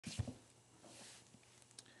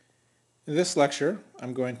In this lecture,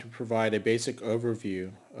 I'm going to provide a basic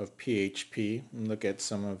overview of PHP and look at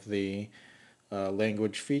some of the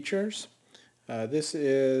language features. This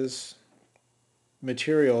is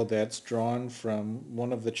material that's drawn from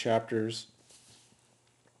one of the chapters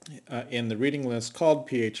in the reading list called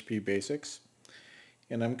PHP Basics.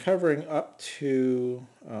 And I'm covering up to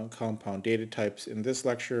compound data types in this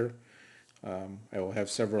lecture. I will have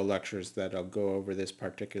several lectures that I'll go over this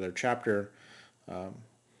particular chapter.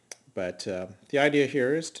 But the idea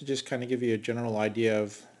here is to just kind of give you a general idea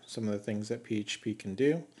of some of the things that PHP can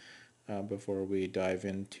do before we dive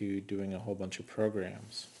into doing a whole bunch of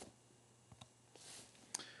programs.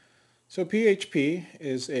 So PHP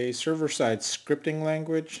is a server-side scripting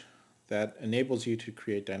language that enables you to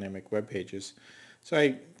create dynamic web pages. So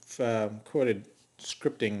I've quoted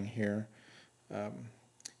scripting here,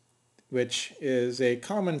 which is a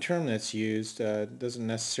common term that's used. Doesn't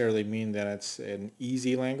necessarily mean that it's an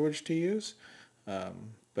easy language to use,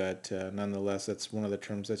 but nonetheless that's one of the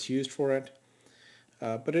terms that's used for it.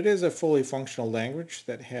 But it is a fully functional language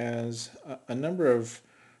that has a number of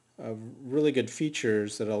really good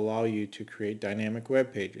features that allow you to create dynamic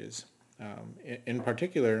web pages. In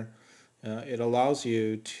particular, it allows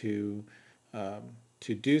you to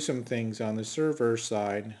do some things on the server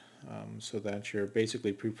side so that you're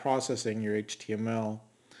basically pre-processing your HTML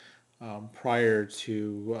prior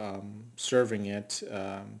to serving it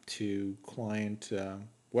to client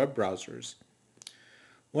web browsers.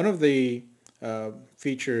 One of the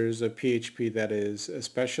features of PHP that is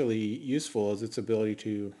especially useful is its ability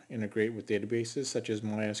to integrate with databases such as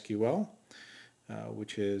MySQL,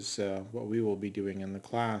 which is what we will be doing in the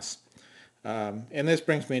class. And this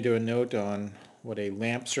brings me to a note on what a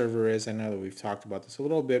LAMP server is. I know that we've talked about this a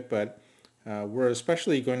little bit, but we're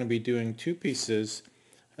especially going to be doing two pieces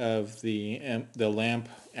of the LAMP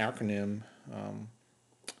acronym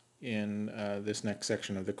in this next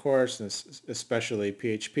section of the course, especially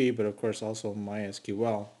PHP, but of course also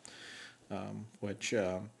MySQL, which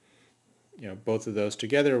both of those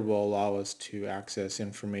together will allow us to access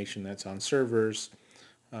information that's on servers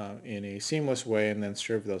in a seamless way and then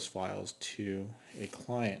serve those files to a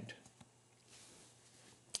client.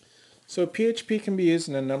 So PHP can be used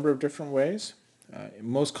in a number of different ways.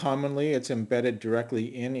 Most commonly it's embedded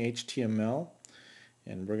directly in HTML,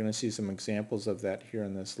 and we're going to see some examples of that here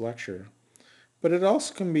in this lecture. But it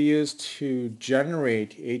also can be used to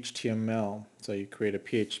generate HTML. So you create a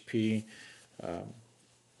PHP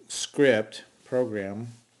script program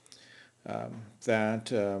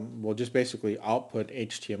that will just basically output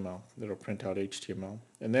HTML. It'll print out HTML.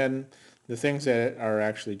 And then the things that are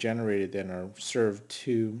actually generated then are served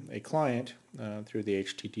to a client through the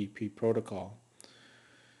HTTP protocol.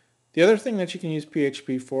 The other thing that you can use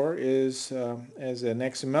PHP for is as an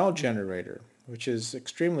XML generator, which is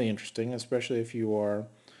extremely interesting, especially if you are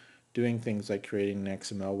doing things like creating an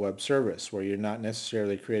XML web service, where you're not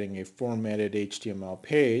necessarily creating a formatted HTML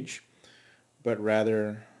page, but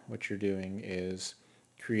rather what you're doing is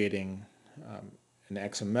creating an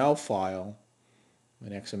XML file,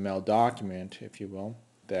 an XML document, if you will,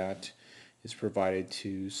 that is provided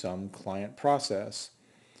to some client process.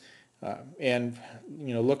 And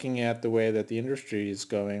looking at the way that the industry is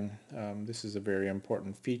going, this is a very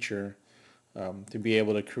important feature to be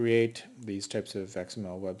able to create these types of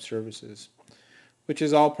XML web services, which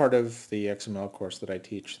is all part of the XML course that I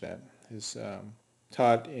teach that is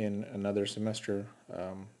taught in another semester,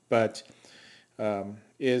 but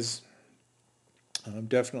is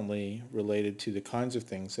definitely related to the kinds of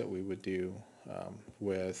things that we would do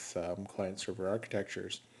with client-server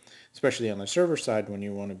architectures, especially on the server side when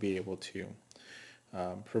you want to be able to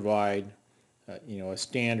provide a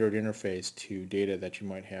standard interface to data that you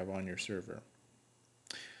might have on your server.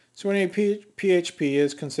 So PHP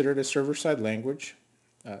is considered a server-side language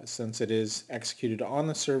since it is executed on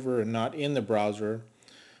the server and not in the browser,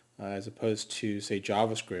 as opposed to, say,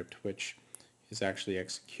 JavaScript, which is actually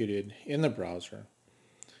executed in the browser.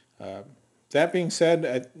 That being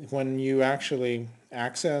said, when you actually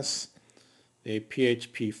access a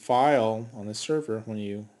PHP file on the server, when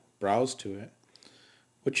you browse to it,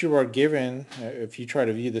 what you are given, if you try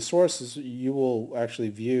to view the sources, you will actually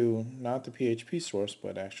view not the PHP source,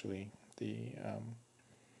 but actually the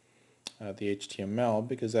HTML,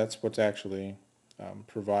 because that's what's actually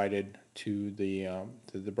provided to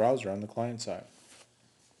the browser on the client side.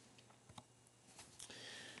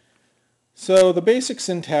 So the basic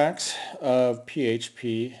syntax of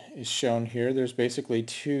PHP is shown here. There's basically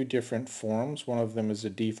two different forms. One of them is a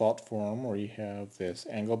default form where you have this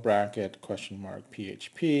angle bracket question mark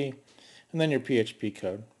PHP and then your PHP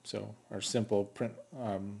code. So our simple print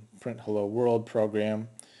hello world program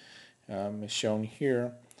is shown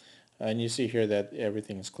here. And you see here that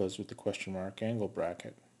everything is closed with the question mark angle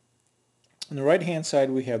bracket. On the right hand side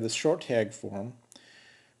we have the short tag form,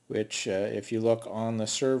 which if you look on the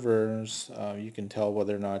servers you can tell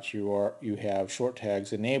whether or not you have short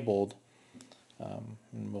tags enabled,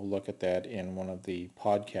 and we'll look at that in one of the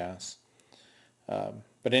podcasts.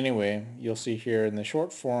 But anyway, you'll see here in the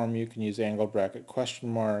short form you can use angle bracket question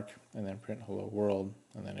mark and then print hello world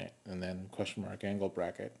and then question mark angle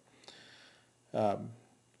bracket.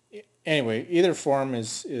 Anyway, either form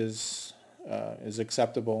is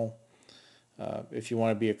acceptable. If you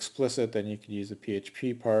want to be explicit, then you can use the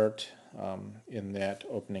PHP part in that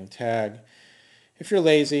opening tag. If you're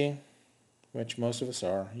lazy, which most of us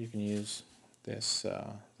are, you can use this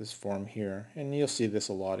form here, and you'll see this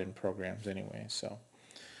a lot in programs anyway. So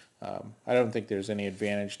I don't think there's any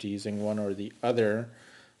advantage to using one or the other.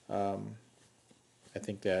 I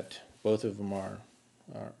think that both of them are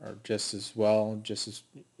just as well,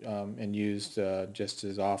 and used just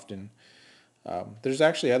as often. There's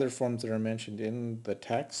actually other forms that are mentioned in the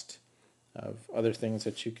text of other things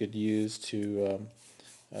that you could use to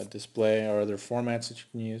display, or other formats that you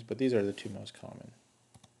can use, but these are the two most common.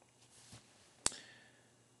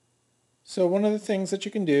 So one of the things that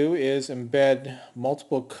you can do is embed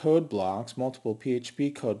multiple code blocks, multiple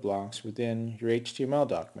PHP code blocks within your HTML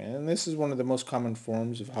document. And this is one of the most common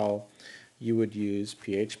forms of how you would use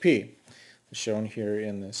PHP, shown here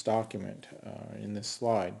in this document, in this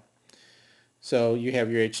slide. So you have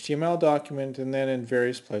your HTML document, and then in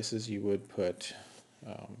various places you would put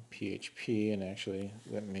PHP. And actually,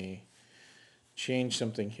 let me change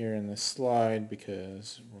something here in this slide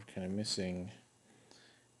because we're kind of missing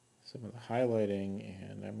some of the highlighting,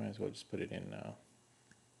 and I might as well just put it in now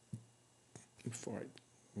before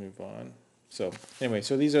I move on. So anyway,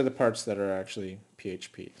 so these are the parts that are actually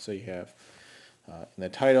PHP. So you have in the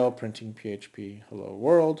title, printing PHP hello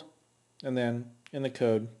world, and then in the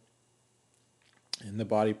code, in the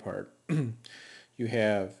body part, you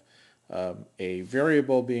have a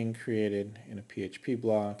variable being created in a PHP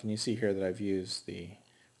block, and you see here that I've used the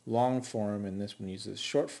long form, and this one uses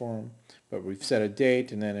short form, but we've set a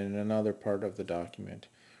date, and then in another part of the document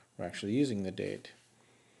we're actually using the date.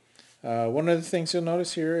 One of the things you'll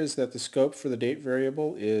notice here is that the scope for the date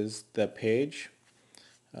variable is the page.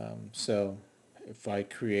 So if I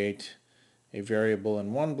create a variable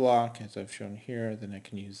in one block, as I've shown here, then I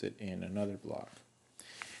can use it in another block.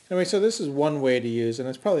 Anyway, so this is one way to use, and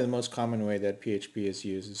it's probably the most common way that PHP is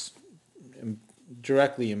used, is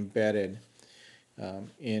directly embedded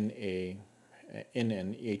in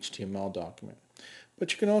an HTML document.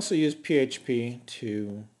 But you can also use PHP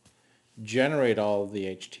to generate all of the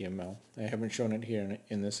HTML. I haven't shown it here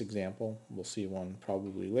in this example. We'll see one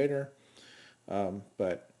probably later.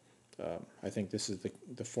 But I think this is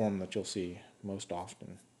the form that you'll see most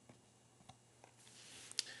often.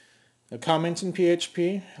 The comments in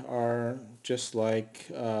PHP are just like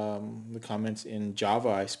the comments in Java,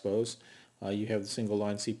 I suppose. You have the single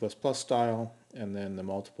line C++ style, and then the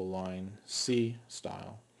multiple line C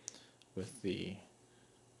style with the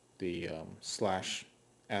slash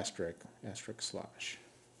asterisk slash.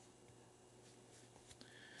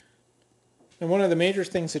 And one of the major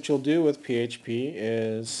things that you'll do with PHP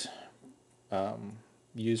is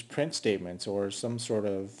use print statements or some sort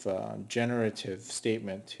of generative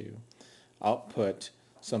statement to output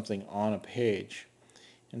something on a page.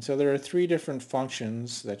 And so there are three different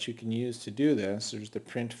functions that you can use to do this. There's the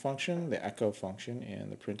print function, the echo function,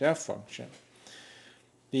 and the printf function.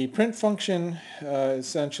 The print function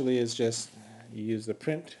essentially is just you use the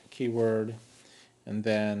print keyword and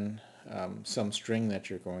then some string that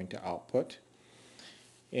you're going to output.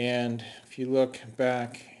 And if you look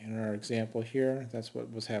back in our example here, that's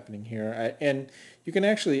what was happening here. And you can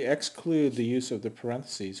actually exclude the use of the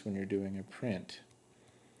parentheses when you're doing a print.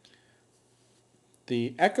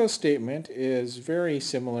 The echo statement is very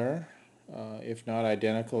similar, if not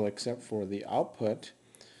identical, except for the output.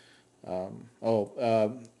 I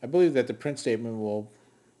believe that the print statement will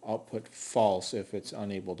output false if it's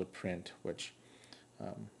unable to print, which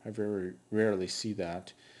I very rarely see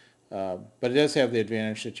that. But it does have the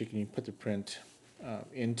advantage that you can put the print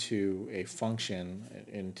into a function,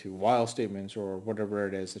 into while statements or whatever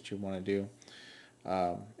it is that you want to do,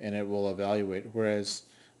 and it will evaluate, whereas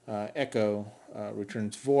echo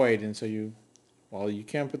returns void, and so you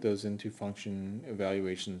can put those into function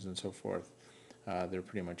evaluations and so forth. They're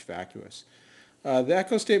pretty much vacuous. The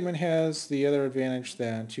echo statement has the other advantage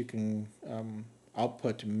that you can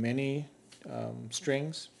output many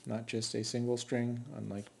strings, not just a single string,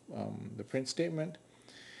 unlike the print statement,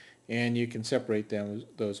 and you can separate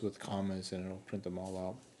those with commas and it'll print them all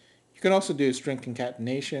out You can also do string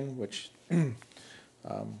concatenation, which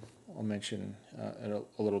I'll mention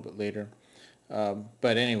a little bit later.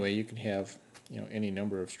 But anyway, you can have any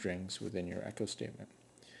number of strings within your echo statement.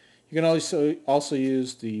 You can also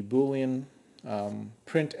use the Boolean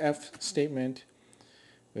printf statement,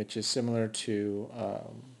 which is similar to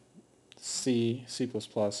C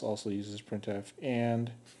also uses printf,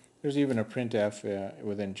 and there's even a printf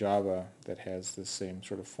within Java that has the same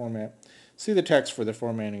sort of format. See the text for the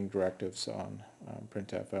formatting directives on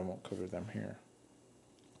printf. I won't cover them here.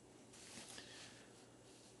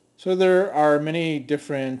 So there are many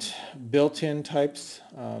different built-in types,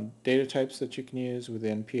 data types that you can use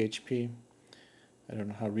within PHP. I don't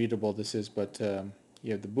know how readable this is, but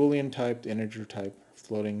you have the Boolean type, the integer type,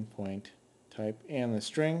 floating point type, and the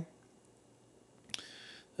string.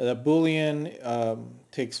 The Boolean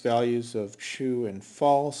takes values of true and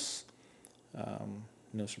false.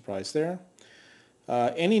 No surprise there.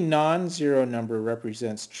 Any non-zero number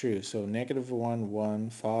represents true, so -1, 1,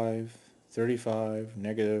 5, 35,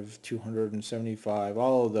 -275,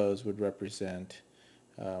 all of those would represent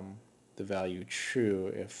the value true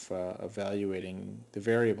if evaluating the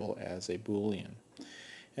variable as a Boolean.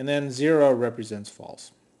 And then 0 represents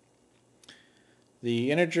false.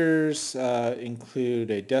 The integers include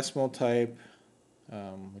a decimal type,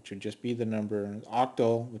 which would just be the number, an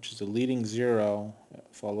octal, which is a leading 0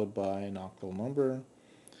 followed by an octal number.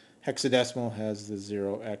 Hexadecimal has the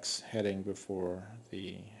 0x heading before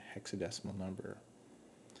the hexadecimal number.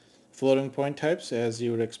 Floating point types, as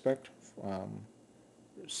you would expect,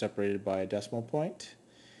 separated by a decimal point.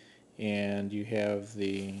 And you have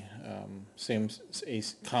the a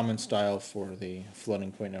common style for the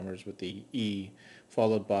floating point numbers with the E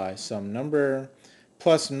followed by some number.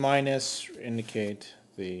 Plus and minus indicate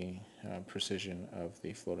the precision of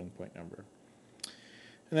the floating point number.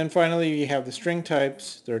 And then finally you have the string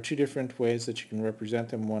types. There are two different ways that you can represent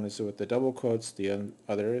them. One is with the double quotes, the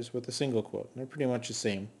other is with a single quote. They're pretty much the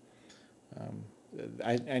same.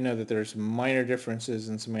 I know that there's minor differences,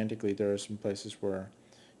 and semantically there are some places where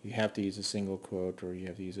you have to use a single quote or you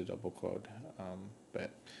have to use a double quote. But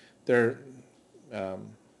there are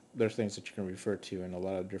things that you can refer to in a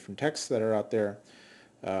lot of different texts that are out there.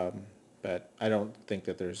 But I don't think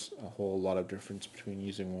that there's a whole lot of difference between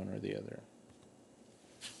using one or the other.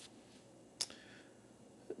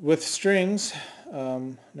 With strings,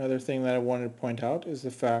 another thing that I wanted to point out is the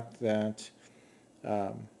fact that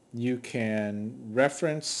you can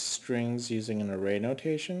reference strings using an array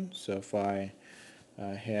notation. So if I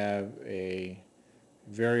have a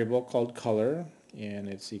variable called color and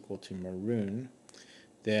it's equal to maroon,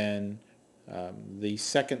 then the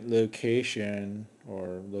second location,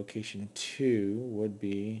 or location 2, would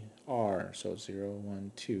be R, so 0,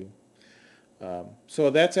 1, 2. So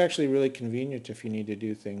that's actually really convenient if you need to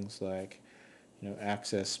do things like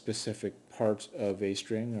access specific parts of a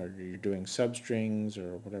string, or you're doing substrings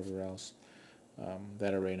or whatever else.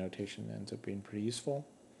 That array notation ends up being pretty useful.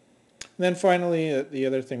 And then finally, the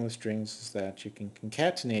other thing with strings is that you can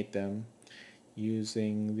concatenate them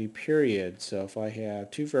using the period. So if I have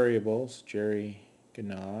two variables, Jerry,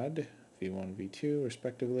 Gnod, v1, v2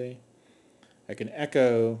 respectively, I can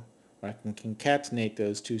echo, or I can concatenate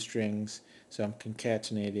those two strings. So I'm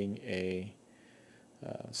concatenating a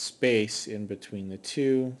space in between the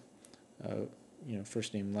two,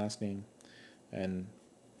 first name, last name, and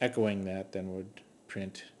echoing that then would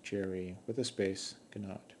print Jerry with a space,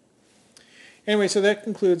 Gnod. Anyway, so that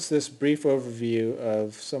concludes this brief overview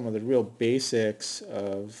of some of the real basics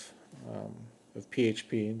of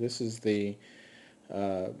PHP. This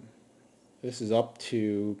is up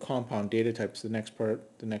to compound data types. The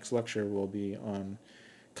next lecture will be on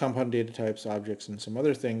compound data types, objects, and some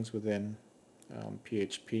other things within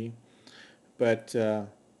PHP. But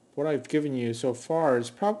what I've given you so far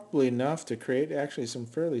is probably enough to create actually some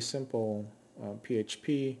fairly simple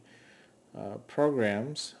PHP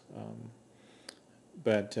programs.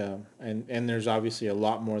 And there's obviously a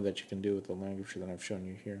lot more that you can do with the language that I've shown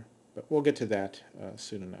you here. But we'll get to that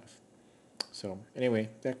soon enough. So anyway,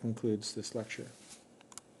 that concludes this lecture.